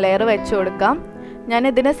സെക്കൻഡ് ലെയർ വെച്ച് കൊടുക്കാം. ഞാൻ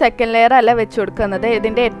ഇതിന് സെക്കൻഡ് ലെയർ അല്ല വെച്ച് കൊടുക്കുന്നത്,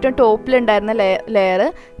 ഇതിൻ്റെ ഏറ്റവും ടോപ്പിലുണ്ടായിരുന്ന ലെയർ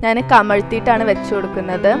ഞാൻ കമഴ്ത്തിയിട്ടാണ് വെച്ച്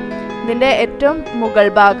കൊടുക്കുന്നത്. ഇതിൻ്റെ ഏറ്റവും മുകൾ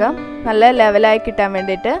ഭാഗം നല്ല ലെവലായി കിട്ടാൻ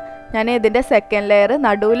വേണ്ടിയിട്ട് ഞാൻ ഇതിൻ്റെ സെക്കൻഡ് ലെയർ,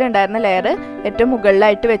 നടുവിലുണ്ടായിരുന്ന ലെയർ ഏറ്റവും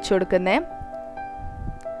മുകളിലായിട്ട് വെച്ച് കൊടുക്കുന്നത്.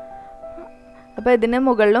 അപ്പോൾ ഇതിന്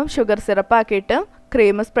മുകളിലും ഷുഗർ സിറപ്പ് ആക്കിയിട്ട്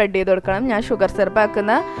ക്രീം സ്പ്രെഡ് ചെയ്ത് കൊടുക്കണം. ഞാൻ ഷുഗർ സിറപ്പ്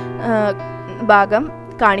ആക്കുന്ന ഭാഗം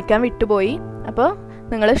കാണിക്കാൻ വിട്ടുപോയി. അപ്പോൾ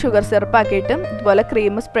നിങ്ങൾ ഷുഗർ സിറപ്പ് ആക്കിയിട്ട് ഇതുപോലെ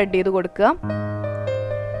ക്രീം സ്പ്രെഡ് ചെയ്ത് കൊടുക്കുക.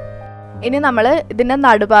 ഇനി നമ്മൾ ഇതിൻ്റെ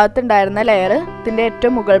നടുഭാഗത്തുണ്ടായിരുന്ന ലെയർ ഇതിൻ്റെ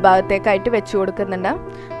ഏറ്റവും മുകൾ ഭാഗത്തേക്കായിട്ട് വെച്ച് കൊടുക്കുന്നുണ്ട്.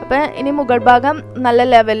 അപ്പോൾ ഇനി മുകൾ ഭാഗം നല്ല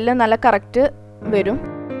ലെവലിൽ നല്ല കറക്റ്റ് വരും.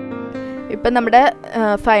 ഇപ്പം നമ്മുടെ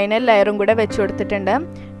ഫൈനൽ ലെയറും കൂടെ വെച്ച് കൊടുത്തിട്ടുണ്ട്.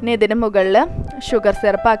 ഇനി ഇതിന് മുകളിൽ ഷുഗർ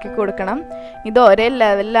സിറപ്പ് ആക്കി കൊടുക്കണം. ഇത് ഒരേ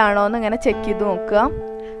ലെവലിലാണോ എന്ന് ഇങ്ങനെ ചെക്ക് ചെയ്ത് നോക്കുക.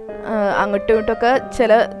 അങ്ങോട്ടും ഇങ്ങോട്ടൊക്കെ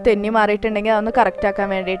ചില തെന്നി മാറിയിട്ടുണ്ടെങ്കിൽ അതൊന്ന് കറക്റ്റ് ആക്കാൻ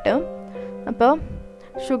വേണ്ടിയിട്ട്. അപ്പോൾ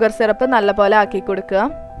ഷുഗർ സിറപ്പ് നല്ലപോലെ ആക്കി കൊടുക്കുക.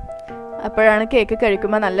 അപ്പോഴാണ് കേക്ക്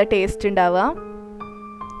കഴിക്കുമ്പോൾ നല്ല ടേസ്റ്റ് ഉണ്ടാവുക.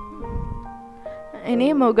 ഇനി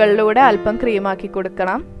മുകളിലൂടെ അല്പം ക്രീമാക്കി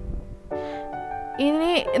കൊടുക്കണം.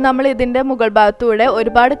 ഇനി നമ്മൾ ഇതിൻ്റെ മുകൾ ഭാഗത്തൂടെ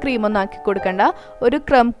ഒരുപാട് ക്രീമൊന്നും ആക്കി കൊടുക്കണ്ട, ഒരു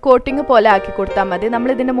ക്രം കോട്ടിങ് പോലെ ആക്കി കൊടുത്താൽ മതി. നമ്മൾ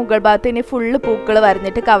ഇതിൻ്റെ മുകൾ ഭാഗത്ത് ഇനി ഫുള്ള് പൂക്കൾ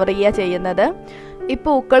വരഞ്ഞിട്ട് കവർ ചെയ്യുക ചെയ്യുന്നത്. ഈ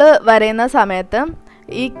പൂക്കൾ വരയുന്ന സമയത്ത്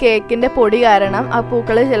ഈ കേക്കിൻ്റെ പൊടി കാരണം ആ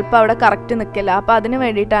പൂക്കൾ ചിലപ്പോൾ അവിടെ കറക്റ്റ് നിൽക്കില്ല. അപ്പോൾ അതിന്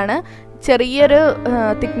വേണ്ടിയിട്ടാണ് ചെറിയൊരു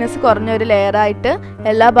തിക്നെസ് കുറഞ്ഞൊരു ലെയറായിട്ട്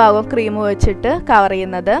എല്ലാ ഭാഗവും ക്രീം വെച്ചിട്ട് കവർ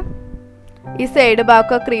ചെയ്യുന്നത്. ഈ സൈഡ്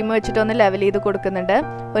ഭാഗമൊക്കെ ക്രീം വെച്ചിട്ടൊന്ന് ലെവൽ ചെയ്ത് കൊടുക്കുന്നുണ്ട്.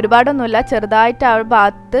 ഒരുപാടൊന്നുമില്ല, ചെറുതായിട്ട് ആ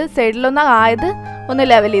ഭാഗത്ത് സൈഡിലൊന്നും ആയത് ഒന്ന്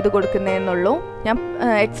ലെവൽ ചെയ്ത് കൊടുക്കുന്നതെന്നുള്ളൂ. ഞാൻ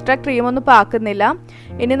എക്സ്ട്രാ ക്രീമൊന്നും പാക്കുന്നില്ല.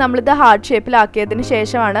 ഇനി നമ്മളിത് ഹാർട്ട് ഷേപ്പിലാക്കിയതിന്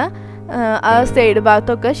ശേഷമാണ് ആ സൈഡ്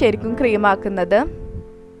ഭാഗത്തൊക്കെ ശരിക്കും ക്രീം ആക്കുന്നത്.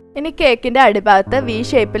 ഇനി കേക്കിൻ്റെ അടിഭാഗത്ത് വി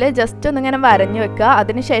ഷേപ്പിൽ ജസ്റ്റ് ഒന്നിങ്ങനെ വരഞ്ഞു വെക്കുക,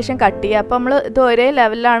 അതിനുശേഷം കട്ട് ചെയ്യുക. അപ്പോൾ നമ്മൾ ഇത് ഒരേ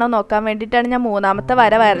ലെവലിലാണോ നോക്കാൻ വേണ്ടിയിട്ടാണ് ഞാൻ മൂന്നാമത്തെ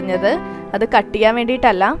വര വരഞ്ഞത്, അത് കട്ട് ചെയ്യാൻ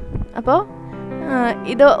വേണ്ടിയിട്ടല്ല. അപ്പോൾ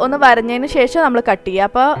ഇത് ഒന്ന് വരഞ്ഞതിന് ശേഷം നമ്മൾ കട്ട് ചെയ്യുക.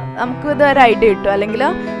 അപ്പോൾ നമുക്ക് ഇത് ഒരു ഐഡിയ കിട്ടും, അല്ലെങ്കിൽ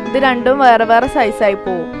ഇത് രണ്ടും വേറെ വേറെ സൈസായി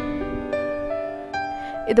പോവും.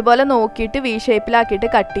 ഇതുപോലെ നോക്കിയിട്ട് വി ഷേപ്പിലാക്കിയിട്ട്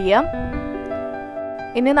കട്ട് ചെയ്യാം.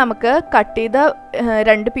 ഇനി നമുക്ക് കട്ട് ചെയ്ത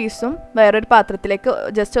 2 പീസും വേറൊരു പാത്രത്തിലേക്ക്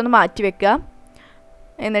ജസ്റ്റ് ഒന്ന് മാറ്റി വെക്കുക.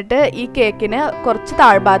 എന്നിട്ട് ഈ കേക്കിന് കുറച്ച്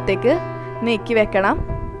താഴ്ഭാഗത്തേക്ക് നീക്കി വെക്കണം.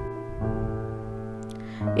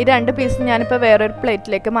 ഈ 2 പീസ് ഞാനിപ്പോൾ വേറൊരു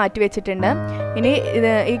പ്ലേറ്റിലേക്ക് മാറ്റി വെച്ചിട്ടുണ്ട്. ഇനി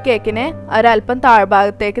ഈ കേക്കിനെ ഒരല്പം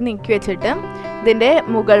താഴ്ഭാഗത്തേക്ക് നീക്കി വെച്ചിട്ട് ഇതിൻ്റെ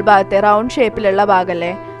മുകൾ ഭാഗത്തെ റൗണ്ട് ഷേപ്പിലുള്ള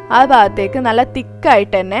ഭാഗമല്ലേ, ആ ഭാഗത്തേക്ക് നല്ല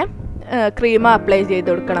തിക്കായിട്ട് തന്നെ ക്രീം അപ്ലൈ ചെയ്ത്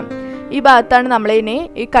കൊടുക്കണം. ഈ ഭാഗത്താണ് നമ്മൾ ഇനി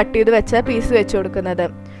ഈ കട്ട് ചെയ്ത് വെച്ച പീസ് വെച്ച് കൊടുക്കുന്നത്.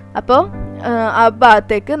 അപ്പോൾ ആ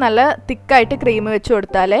ഭാഗത്തേക്ക് നല്ല തിക്കായിട്ട് ക്രീം വെച്ച്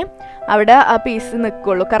കൊടുത്താലേ അവിടെ ആ പീസ്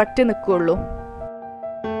നിൽക്കുള്ളൂ, കറക്റ്റ് നിൽക്കുള്ളൂ.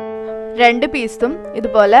 2 പീസും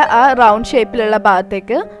ഇതുപോലെ ആ റൗണ്ട് ഷേപ്പിലുള്ള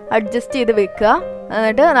ഭാഗത്തേക്ക് അഡ്ജസ്റ്റ് ചെയ്ത് വെക്കുക.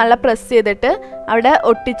 എന്നിട്ട് നല്ല പ്രസ് ചെയ്തിട്ട് അവിടെ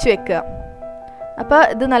ഒട്ടിച്ച് വെക്കുക. അപ്പോൾ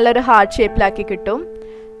ഇത് നല്ലൊരു ഹാർട്ട് ഷേപ്പിലാക്കി കിട്ടും.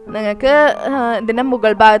 നിങ്ങൾക്ക് ഇതിൻ്റെ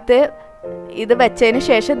മുകൾ ഭാഗത്ത് ഇത് വെച്ചതിന്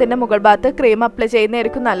ശേഷം ഇതിൻ്റെ മുകൾ ഭാഗത്ത് ക്രീം അപ്ലൈ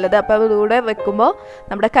ചെയ്യുന്നതായിരിക്കും നല്ലത്. അപ്പോൾ ഇതുകൂടെ വെക്കുമ്പോൾ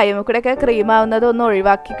നമ്മുടെ കൈമക്കൂടെയൊക്കെ ക്രീം ആവുന്നത് ഒന്ന്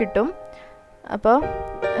ഒഴിവാക്കി കിട്ടും. അപ്പോൾ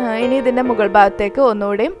ഇനി ഇതിൻ്റെ മുകൾ ഭാഗത്തേക്ക്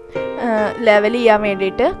ഒന്നുകൂടി ലെവൽ ചെയ്യാൻ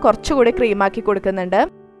വേണ്ടിയിട്ട് കുറച്ചുകൂടി ക്രീമാക്കി കൊടുക്കുന്നുണ്ട്.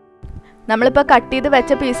 നമ്മളിപ്പോൾ കട്ട് ചെയ്ത്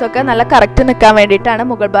വെച്ച പീസൊക്കെ നല്ല കറക്റ്റ് നിൽക്കാൻ വേണ്ടിയിട്ടാണ്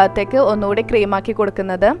മുകൾ ഭാഗത്തേക്ക് ഒന്നുകൂടി ക്രീമാക്കി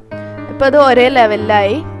കൊടുക്കുന്നത്. ഇപ്പോൾ ഇത് ഒരേ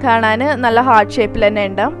ലെവലിലായി, കാണാൻ നല്ല ഹാർട്ട് ഷേപ്പിൽ തന്നെ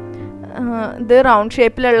ഉണ്ടാവും. ഇത് റൗണ്ട്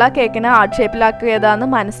ഷേപ്പിലുള്ള കേക്കിനെ ഹാർട്ട് ഷേപ്പിലാക്കിയതാണെന്ന്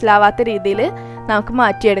മനസ്സിലാവാത്ത രീതിയിൽ നമുക്ക്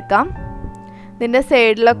മാറ്റിയെടുക്കാം. ഇതിൻ്റെ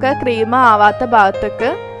സൈഡിലൊക്കെ ക്രീം ആവാത്ത ഭാഗത്തേക്ക്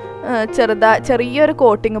ചെറിയൊരു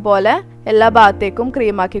കോട്ടിങ് പോലെ എല്ലാ ഭാഗത്തേക്കും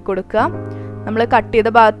ക്രീമാക്കി കൊടുക്കുക. നമ്മൾ കട്ട് ചെയ്ത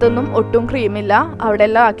ഭാഗത്തൊന്നും ഒട്ടും ക്രീമില്ല, അവിടെ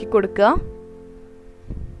എല്ലാം ആക്കി കൊടുക്കുക.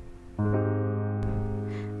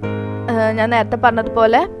 ഞാൻ നേരത്തെ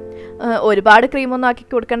പറഞ്ഞതുപോലെ ഒരുപാട് ക്രീമൊന്നും ആക്കി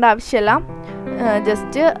കൊടുക്കേണ്ട ആവശ്യമില്ല.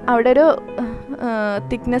 ജസ്റ്റ് അവിടെ ഒരു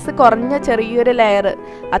തിക്നെസ് കുറഞ്ഞ ചെറിയൊരു ലെയർ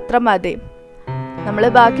അത്ര മതി. നമ്മൾ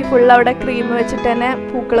ബാക്കി ഫുൾ അവിടെ ക്രീം വെച്ചിട്ട് തന്നെ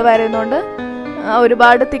പൂക്കൾ വരുന്നതുകൊണ്ട്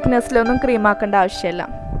ഒരുപാട് തിക്നെസ്സിലൊന്നും ക്രീം ആക്കേണ്ട ആവശ്യമില്ല.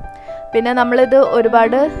 പിന്നെ നമ്മളിത്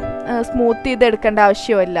ഒരുപാട് സ്മൂത്ത് ചെയ്തെടുക്കേണ്ട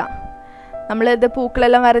ആവശ്യമില്ല. നമ്മളിത്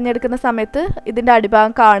പൂക്കളെല്ലാം വരഞ്ഞെടുക്കുന്ന സമയത്ത് ഇതിൻ്റെ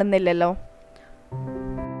അടിഭാഗം കാണുന്നില്ലല്ലോ.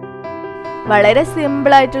 വളരെ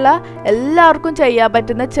സിമ്പിളായിട്ടുള്ള എല്ലാവർക്കും ചെയ്യാൻ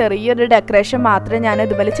പറ്റുന്ന ചെറിയൊരു ഡെക്കറേഷൻ മാത്രമേ ഞാൻ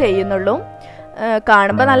ഇതുപോലെ ചെയ്യുന്നുള്ളൂ.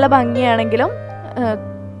 കാണുമ്പോൾ നല്ല ഭംഗിയാണെങ്കിലും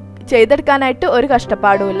ചെയ്തെടുക്കാനായിട്ട് ഒരു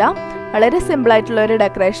കഷ്ടപ്പാടുമില്ല. വളരെ സിമ്പിളായിട്ടുള്ളൊരു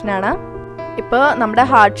ഡെക്കറേഷനാണ്. ഇപ്പോൾ നമ്മുടെ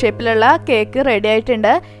ഹാർട്ട് ഷേപ്പിലുള്ള കേക്ക് റെഡി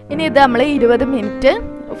ആയിട്ടുണ്ട്. ഇനി ഇത് നമ്മൾ 20 മിനിറ്റ്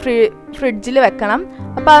ഫ്രിഡ്ജിൽ വെക്കണം.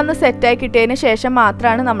 അപ്പോൾ അതൊന്ന് സെറ്റായി കിട്ടിയതിന് ശേഷം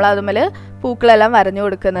മാത്രമാണ് നമ്മൾ അതുമേൽ പൂക്കളെല്ലാം വരഞ്ഞു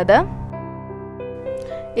കൊടുക്കുന്നത്.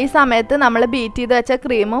 ഈ സമയത്ത് നമ്മൾ ബീറ്റ് ചെയ്ത് വെച്ച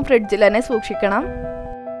ക്രീമും ഫ്രിഡ്ജിൽ തന്നെ സൂക്ഷിക്കണം.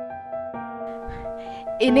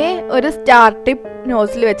 ഇനി ഒരു സ്റ്റാർ ടിപ്പ്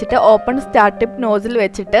നോസിൽ വെച്ചിട്ട്, ഓപ്പൺ സ്റ്റാർ ടിപ്പ് നോസിൽ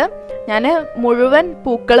വെച്ചിട്ട് ഞാൻ മുഴുവൻ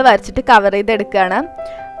പൂക്കൾ വരച്ചിട്ട് കവർ ചെയ്തെടുക്കുകയാണ്.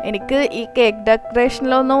 എനിക്ക് ഈ കേക്ക്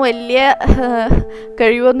ഡെക്കറേഷനിലൊന്നും വലിയ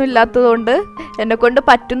കഴിവൊന്നും ഇല്ലാത്തതുകൊണ്ട് എന്നെക്കൊണ്ട്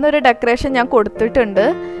പറ്റുന്നൊരു ഡെക്കറേഷൻ ഞാൻ കൊടുത്തിട്ടുണ്ട്.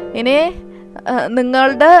 ഇനി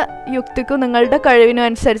നിങ്ങളുടെ യുക്തിക്കും നിങ്ങളുടെ കഴിവിനും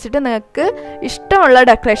അനുസരിച്ചിട്ട് നിങ്ങൾക്ക് ഇഷ്ടമുള്ള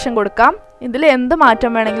ഡെക്കറേഷൻ കൊടുക്കാം. ഇതിൽ എന്ത്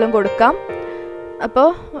മാറ്റം വേണമെങ്കിലും കൊടുക്കാം. അപ്പോൾ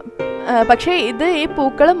പക്ഷേ ഈ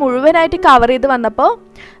പൂക്കൾ മുഴുവനായിട്ട് കവർ ചെയ്ത് വന്നപ്പോൾ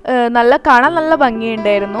കാണാൻ നല്ല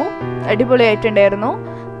ഭംഗിയുണ്ടായിരുന്നു, അടിപൊളിയായിട്ടുണ്ടായിരുന്നു.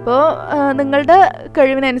 അപ്പോൾ നിങ്ങളുടെ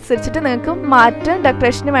കഴിവിനനുസരിച്ചിട്ട് നിങ്ങൾക്ക് മാറ്റം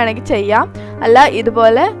ഡെക്കറേഷന് വേണമെങ്കിൽ ചെയ്യാം. അല്ല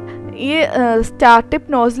ഇതുപോലെ ഈ സ്റ്റാർ ടിപ്പ്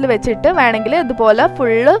നോസിൽ വെച്ചിട്ട് വേണമെങ്കിൽ ഇതുപോലെ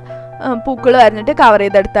ഫുള്ള് പൂക്കൾ വരഞ്ഞിട്ട് കവർ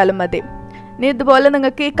ചെയ്തെടുത്താലും മതി. ഇനി ഇതുപോലെ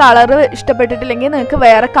നിങ്ങൾക്ക് ഈ കളറ് ഇഷ്ടപ്പെട്ടിട്ടില്ലെങ്കിൽ നിങ്ങൾക്ക്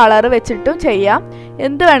വേറെ കളറ് വെച്ചിട്ടും ചെയ്യാം.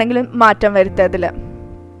 എന്ത് വേണമെങ്കിലും മാറ്റം വരുത്തതിൽ.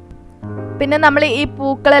 പിന്നെ നമ്മൾ ഈ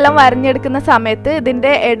പൂക്കളെല്ലാം വരഞ്ഞെടുക്കുന്ന സമയത്ത്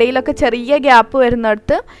ഇതിൻ്റെ ഇടയിലൊക്കെ ചെറിയ ഗ്യാപ്പ്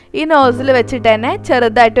വരുന്നിടത്ത് ഈ നോസിൽ വെച്ചിട്ട് തന്നെ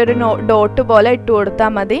ചെറുതായിട്ടൊരു ഡോട്ട് പോലെ ഇട്ട്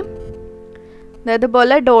കൊടുത്താൽ മതി.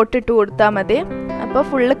 ഇതുപോലെ ഡോട്ട് ഇട്ട് കൊടുത്താൽ മതി. അപ്പോൾ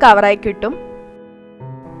ഫുള്ള് കവറായി കിട്ടും.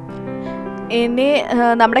 ഇനി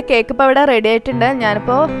നമ്മുടെ കേക്ക് ഇപ്പോൾ ഇവിടെ റെഡി ആയിട്ടുണ്ട്.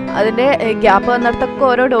 ഞാനിപ്പോൾ അതിൻ്റെ ഗ്യാപ്പ് വന്നിടത്തൊക്കെ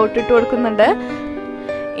ഓരോ ഡോട്ട് ഇട്ട് കൊടുക്കുന്നുണ്ട്.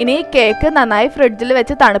 ഇനി കേക്ക് നന്നായി ഫ്രിഡ്ജിൽ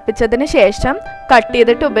വെച്ച് തണുപ്പിച്ചതിന് ശേഷം കട്ട്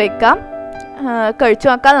ചെയ്തിട്ട് ഉപയോഗിക്കാം. കഴിച്ചു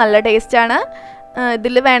നോക്കാൻ നല്ല ടേസ്റ്റാണ്.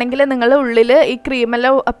 ഇതിൽ വേണമെങ്കിൽ നിങ്ങൾ ഉള്ളിൽ ഈ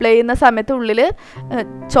ക്രീമെല്ലാം അപ്ലൈ ചെയ്യുന്ന സമയത്ത് ഉള്ളിൽ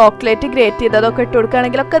ചോക്ലേറ്റ് ഗ്രേറ്റ് ചെയ്തതൊക്കെ ഇട്ട്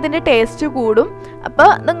കൊടുക്കുകയാണെങ്കിലൊക്കെ അതിൻ്റെ ടേസ്റ്റ് കൂടും. അപ്പോൾ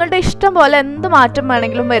നിങ്ങളുടെ ഇഷ്ടം പോലെ എന്ത് മാറ്റം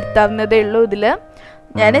വേണമെങ്കിലും വരുത്താവുന്നതേ ഉള്ളൂ. ഇതിൽ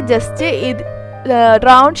ഞാൻ ജസ്റ്റ്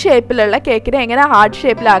റൗണ്ട് ഷേപ്പിലുള്ള കേക്കിനെ എങ്ങനെ ഹാർഡ്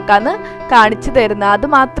ഷേപ്പിലാക്കാമെന്ന് കാണിച്ചു തരുന്നത്. അത്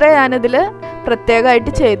മാത്രമേ ഞാനിതിൽ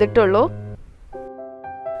പ്രത്യേകമായിട്ട് ചെയ്തിട്ടുള്ളൂ.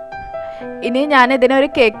 ഇനി ഞാനിതിനെ ഒരു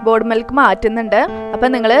കേക്ക് ബോർഡ് മേലേക്ക് മാറ്റുന്നുണ്ട്. അപ്പം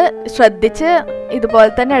നിങ്ങൾ ശ്രദ്ധിച്ച് ഇതുപോലെ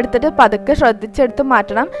തന്നെ എടുത്തിട്ട് പതുക്കെ ശ്രദ്ധിച്ചെടുത്ത്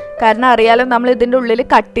മാറ്റണം. കാരണം അറിയാലോ നമ്മൾ ഇതിൻ്റെ ഉള്ളിൽ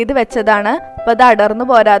കട്ട് ചെയ്ത് വെച്ചതാണ്. അപ്പോൾ അത് അടർന്നു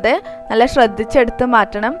പോരാതെ നല്ല ശ്രദ്ധിച്ചെടുത്ത്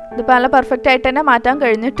മാറ്റണം. ഇതിപ്പോൾ നല്ല പെർഫെക്റ്റ് ആയിട്ട് തന്നെ മാറ്റാൻ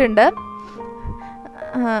കഴിഞ്ഞിട്ടുണ്ട്.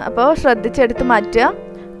 അപ്പോൾ ശ്രദ്ധിച്ചെടുത്ത് മാറ്റുക.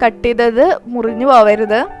 കട്ട് ചെയ്തത് മുറിഞ്ഞു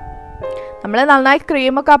പോവരുത്. നമ്മൾ നന്നായി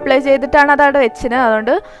ക്രീമൊക്കെ അപ്ലൈ ചെയ്തിട്ടാണ് അതവിടെ വെച്ചത്.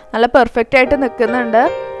 അതുകൊണ്ട് നല്ല പെർഫെക്റ്റ് ആയിട്ട് നിൽക്കുന്നുണ്ട്.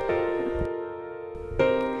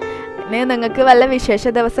 ഇനി നിങ്ങൾക്ക് വല്ല വിശേഷ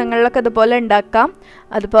ദിവസങ്ങളിലൊക്കെ ഇതുപോലെ ഉണ്ടാക്കാം.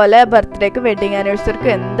 അതുപോലെ ബർത്ത്ഡേക്ക് വെഡിങ് ആനിവേഴ്സറിക്ക്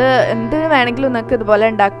എന്ത് വേണമെങ്കിലും നിങ്ങൾക്ക് ഇതുപോലെ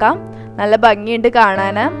ഉണ്ടാക്കാം. നല്ല ഭംഗിയുണ്ട്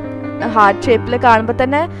കാണാൻ. ഹാർട്ട് ഷേപ്പിൽ കാണുമ്പോൾ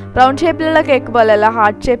തന്നെ റൗണ്ട് ഷേപ്പിലുള്ള കേക്ക് പോലെയല്ല,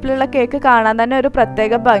 ഹാർട്ട് ഷേപ്പിലുള്ള കേക്ക് കാണാൻ തന്നെ ഒരു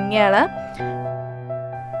പ്രത്യേക ഭംഗിയാണ്.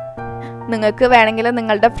 നിങ്ങൾക്ക് വേണമെങ്കിൽ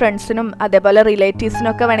നിങ്ങളുടെ ഫ്രണ്ട്സിനും അതേപോലെ റിലേറ്റീവ്സിനും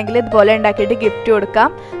ഒക്കെ വേണമെങ്കിൽ ഇതുപോലെ ഉണ്ടാക്കിയിട്ട് ഗിഫ്റ്റ് കൊടുക്കാം.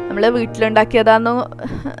 നമ്മൾ വീട്ടിലുണ്ടാക്കിയതാണെന്ന്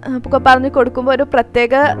ഒക്കെ പറഞ്ഞ് കൊടുക്കുമ്പോൾ ഒരു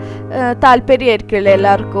പ്രത്യേക താല്പര്യമായിരിക്കുമല്ലോ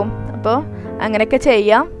എല്ലാവർക്കും. അപ്പോൾ അങ്ങനെയൊക്കെ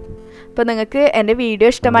ചെയ്യാം. അപ്പോൾ നിങ്ങൾക്ക് എൻ്റെ വീഡിയോ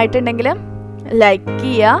ഇഷ്ടമായിട്ടുണ്ടെങ്കിൽ ലൈക്ക്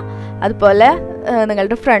ചെയ്യുക. അതുപോലെ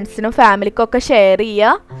നിങ്ങളുടെ ഫ്രണ്ട്സിനും ഫാമിലിക്കൊക്കെ ഷെയർ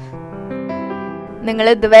ചെയ്യുക. നിങ്ങൾ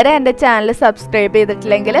ഇതുവരെ എൻ്റെ ചാനൽ സബ്സ്ക്രൈബ്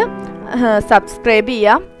ചെയ്തിട്ടില്ലെങ്കിൽ സബ്സ്ക്രൈബ്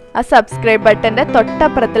ചെയ്യുക. ആ സബ്സ്ക്രൈബ് ബട്ടൻ്റെ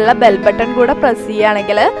തൊട്ടപ്പുറത്തുള്ള ബെൽ ബട്ടൺ കൂടെ പ്രസ്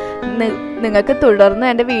ചെയ്യുകയാണെങ്കിൽ നിങ്ങൾക്ക് തുടർന്ന്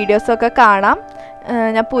എൻ്റെ വീഡിയോസൊക്കെ കാണാം.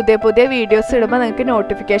 ഞാൻ പുതിയ വീഡിയോസ് ഇടുമ്പോൾ നിങ്ങൾക്ക്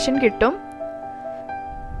നോട്ടിഫിക്കേഷൻ കിട്ടും.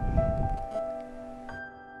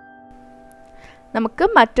 നമുക്ക്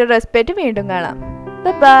മറ്റൊരു റെസിപ്പി വീണ്ടും കാണാം.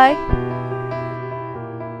 ബൈ.